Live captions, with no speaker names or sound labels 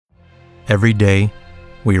Every day,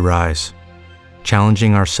 we rise,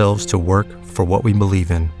 challenging ourselves to work for what we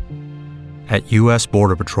believe in. At U.S.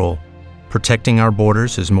 Border Patrol, protecting our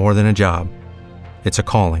borders is more than a job. It's a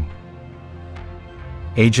calling.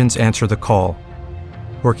 Agents answer the call,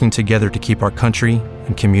 working together to keep our country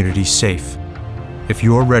and communities safe. If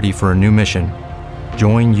you are ready for a new mission,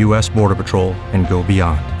 join U.S. Border Patrol and go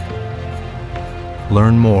beyond.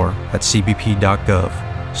 Learn more at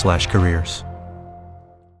cbp.gov/careers.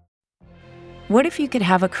 What if you could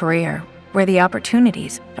have a career where the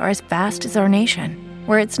opportunities are as vast as our nation,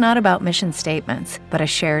 where it's not about mission statements, but a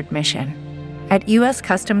shared mission? At U.S.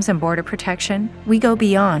 Customs and Border Protection, we go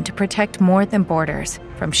beyond to protect more than borders,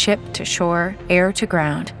 from ship to shore, air to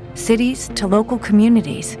ground, cities to local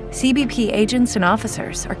communities. CBP agents and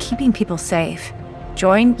officers are keeping people safe.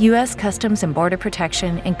 Join U.S. Customs and Border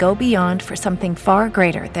Protection and go beyond for something far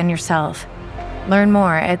greater than yourself. Learn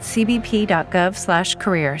more at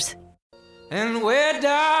cbp.gov/careers. And where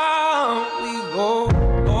down we go,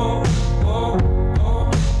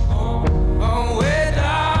 where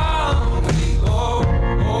down we go,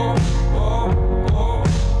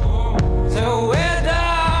 so where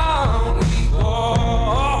down we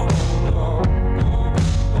go,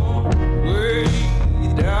 way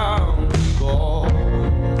down we go.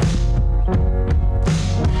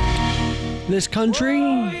 This country,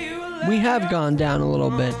 we have gone down a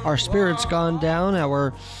little bit. Our spirit's gone down,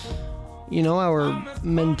 our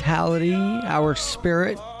mentality, our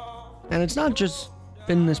spirit. And it's not just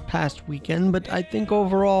been this past weekend, but I think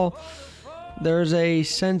overall there's a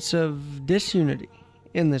sense of disunity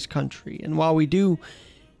in this country. And while we do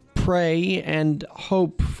pray and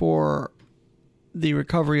hope for the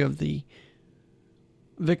recovery of the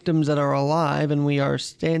victims that are alive, and we are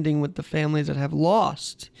standing with the families that have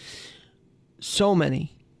lost so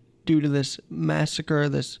many due to this massacre,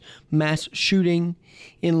 this mass shooting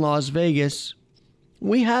in Las Vegas,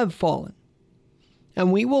 we have fallen.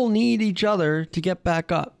 And we will need each other to get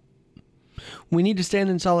back up. We need to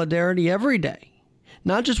stand in solidarity every day,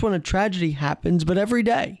 not just when a tragedy happens, but every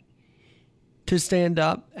day, to stand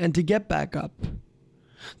up and to get back up.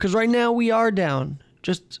 Because right now we are down,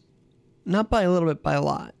 just not by a little bit, by a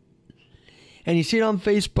lot. And you see it on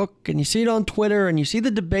Facebook, and you see it on Twitter, and you see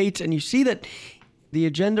the debates, and you see that the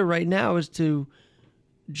agenda right now is to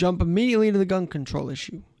jump immediately to the gun control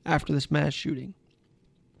issue after this mass shooting,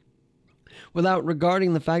 without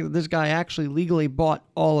regarding the fact that this guy actually legally bought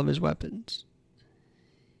all of his weapons.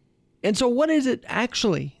 And so what is it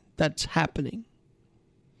actually that's happening?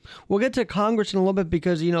 We'll get to Congress in a little bit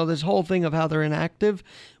because, this whole thing of how they're inactive.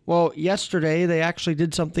 Well, yesterday they actually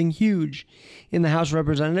did something huge in the House of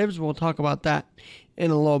Representatives. We'll talk about that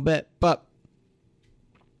in a little bit. But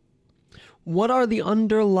what are the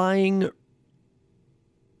underlying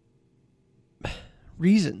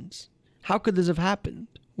reasons? How could this have happened?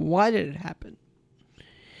 Why did it happen?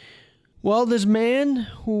 Well, this man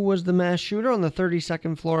who was the mass shooter on the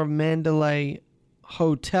 32nd floor of Mandalay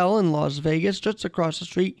Hotel in Las Vegas, just across the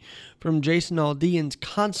street from Jason Aldean's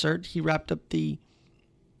concert. He wrapped up the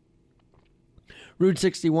Route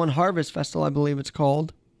 61 Harvest Festival, I believe it's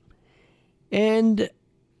called. And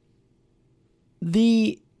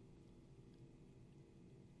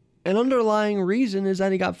an underlying reason is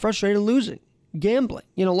that he got frustrated losing, gambling.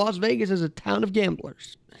 Las Vegas is a town of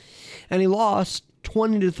gamblers. And he lost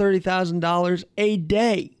 $20,000 to $30,000 a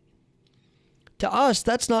day. To us,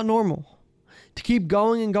 that's not normal. To keep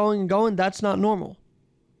going and going and going, that's not normal.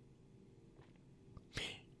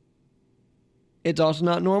 It's also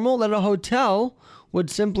not normal that a hotel would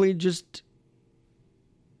simply just,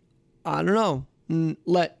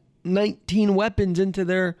 let 19 weapons into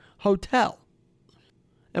their hotel.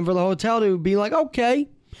 And for the hotel to be like, okay,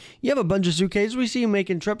 you have a bunch of suitcases. We see you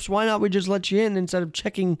making trips. Why not we just let you in instead of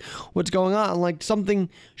checking what's going on? Like something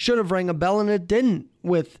should have rang a bell and it didn't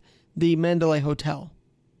with the Mandalay Hotel.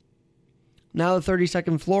 Now the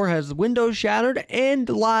 32nd floor has the windows shattered and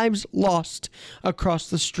lives lost across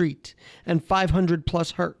the street and 500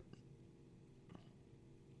 plus hurt.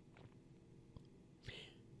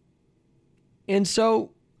 And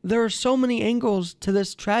so there are so many angles to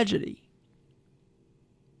this tragedy.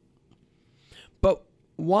 But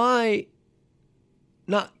why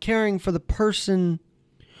not caring for the person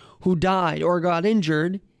who died or got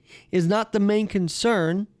injured is not the main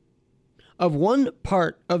concern of one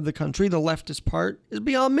part of the country, the leftist part, is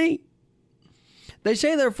beyond me. They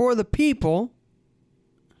say they're for the people,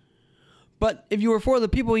 but if you were for the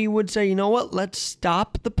people, you would say, you know what, let's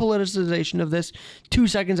stop the politicization of this 2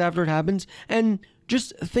 seconds after it happens and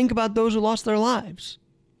just think about those who lost their lives.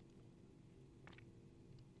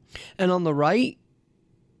 And on the right,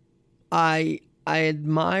 I I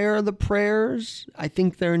admire the prayers. I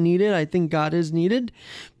think they're needed. I think God is needed.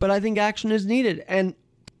 But I think action is needed. And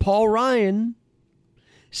Paul Ryan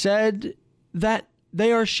said that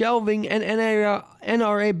they are shelving an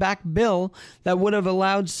NRA-backed bill that would have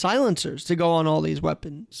allowed silencers to go on all these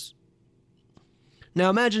weapons. Now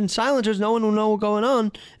imagine silencers, no one will know what's going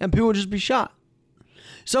on, and people will just be shot.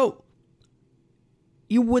 So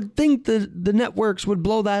you would think the networks would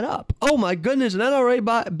blow that up. Oh my goodness, an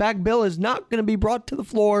NRA-backed bill is not going to be brought to the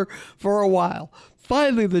floor for a while.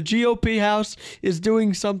 Finally, the GOP House is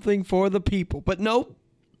doing something for the people. But no,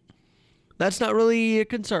 that's not really a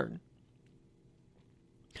concern.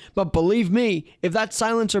 But believe me, if that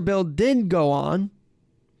silencer bill did go on,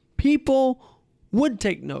 people would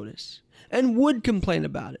take notice and would complain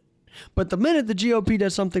about it. But the minute the GOP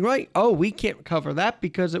does something right, oh, we can't cover that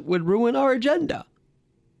because it would ruin our agenda.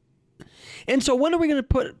 And so when are we going to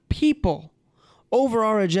put people over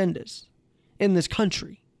our agendas in this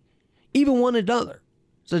country? Even one another's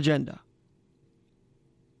agenda.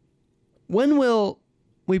 When will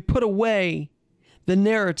we put away the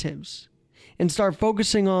narratives and start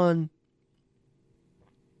focusing on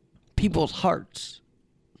people's hearts?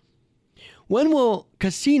 When will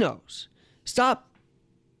casinos stop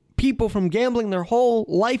people from gambling their whole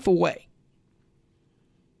life away?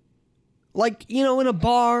 Like, in a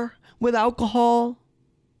bar with alcohol,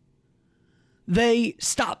 they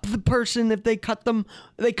stop the person if they cut them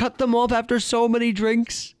off after so many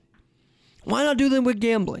drinks. Why not do them with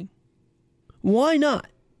gambling? Why not?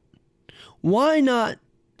 Why not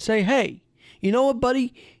say, hey, you know what,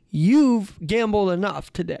 buddy? You've gambled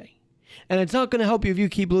enough today, and it's not going to help you if you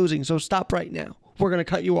keep losing, so stop right now. We're going to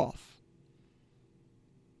cut you off.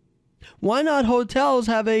 Why not hotels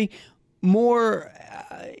have a more,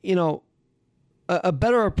 a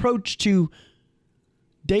better approach to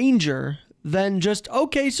danger than just,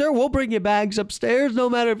 okay, sir, we'll bring your bags upstairs. No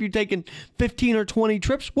matter if you're taking 15 or 20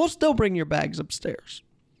 trips, we'll still bring your bags upstairs.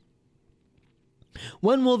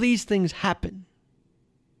 When will these things happen?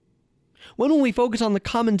 When will we focus on the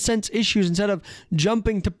common sense issues instead of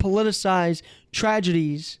jumping to politicize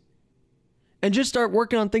tragedies and just start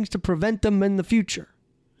working on things to prevent them in the future?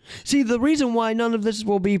 See, the reason why none of this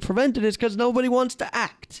will be prevented is because nobody wants to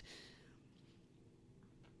act.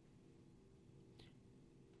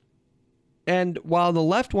 And while the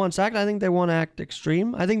left wants to act, I think they want to act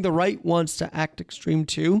extreme. I think the right wants to act extreme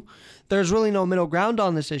too. There's really no middle ground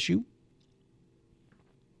on this issue.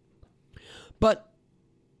 But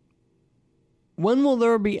when will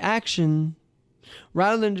there be action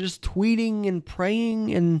rather than just tweeting and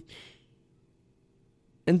praying and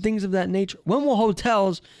things of that nature? When will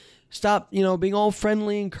hotels stop, being all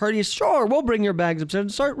friendly and courteous? Sure, we'll bring your bags upstairs,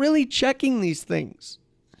 and start really checking these things.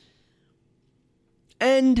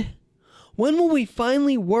 And when will we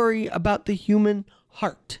finally worry about the human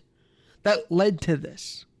heart that led to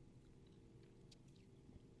this?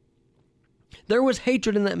 There was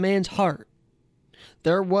hatred in that man's heart.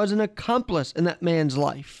 There was an accomplice in that man's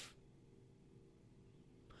life.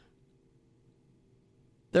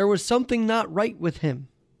 There was something not right with him.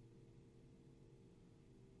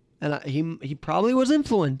 And he probably was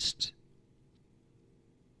influenced.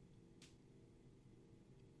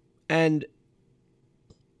 And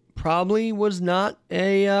probably was not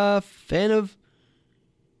a fan of...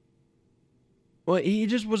 Well, he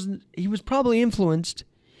was probably influenced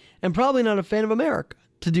and probably not a fan of America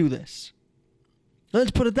to do this.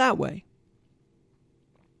 Let's put it that way.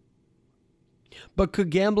 But could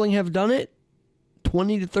gambling have done it?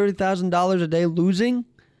 $20,000 to $30,000 a day losing?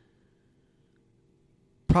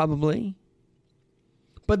 Probably.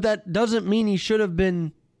 But that doesn't mean he should have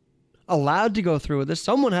been allowed to go through with this.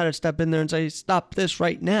 Someone had to step in there and say, stop this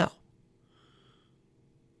right now.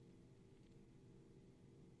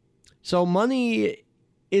 So money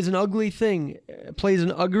is an ugly thing. It plays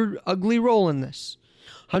an ugly role in this.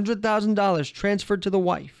 $100,000 transferred to the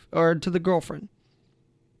wife or to the girlfriend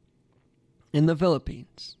in the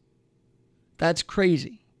Philippines. That's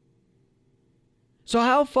crazy. So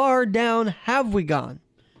how far down have we gone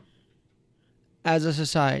as a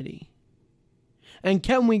society? And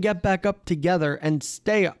can we get back up together and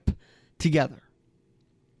stay up together?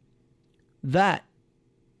 That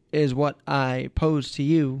is what I pose to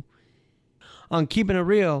you on Keeping It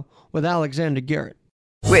Real with Alexander Garrett.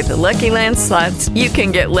 With the Lucky Land Slots, you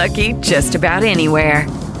can get lucky just about anywhere.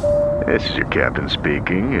 This is your captain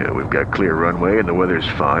speaking. We've got clear runway and the weather's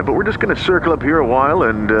fine, but we're just going to circle up here a while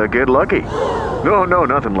and get lucky. No,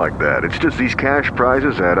 nothing like that. It's just these cash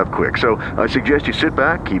prizes add up quick. So I suggest you sit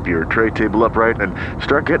back, keep your tray table upright, and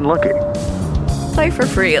start getting lucky. Play for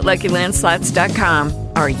free at LuckyLandSlots.com.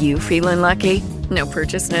 Are you feeling lucky? No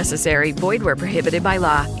purchase necessary. Void where prohibited by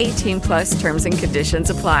law. 18+ terms and conditions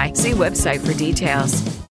apply. See website for details.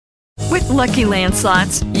 With Lucky Land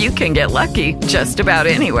Slots, you can get lucky just about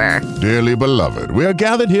anywhere. Dearly beloved, we are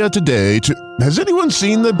gathered here today to... Has anyone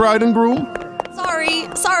seen the bride and groom?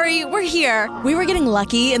 Sorry, we're here. We were getting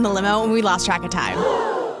lucky in the limo and we lost track of time.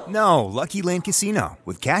 No, Lucky Land Casino,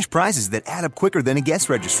 with cash prizes that add up quicker than a guest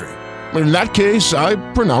registry. In that case, I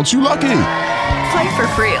pronounce you lucky. Play for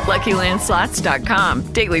free at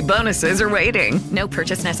LuckyLandSlots.com. Daily bonuses are waiting. No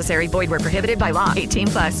purchase necessary. Void where prohibited by law.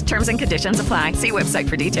 18+. Terms and conditions apply. See website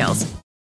for details.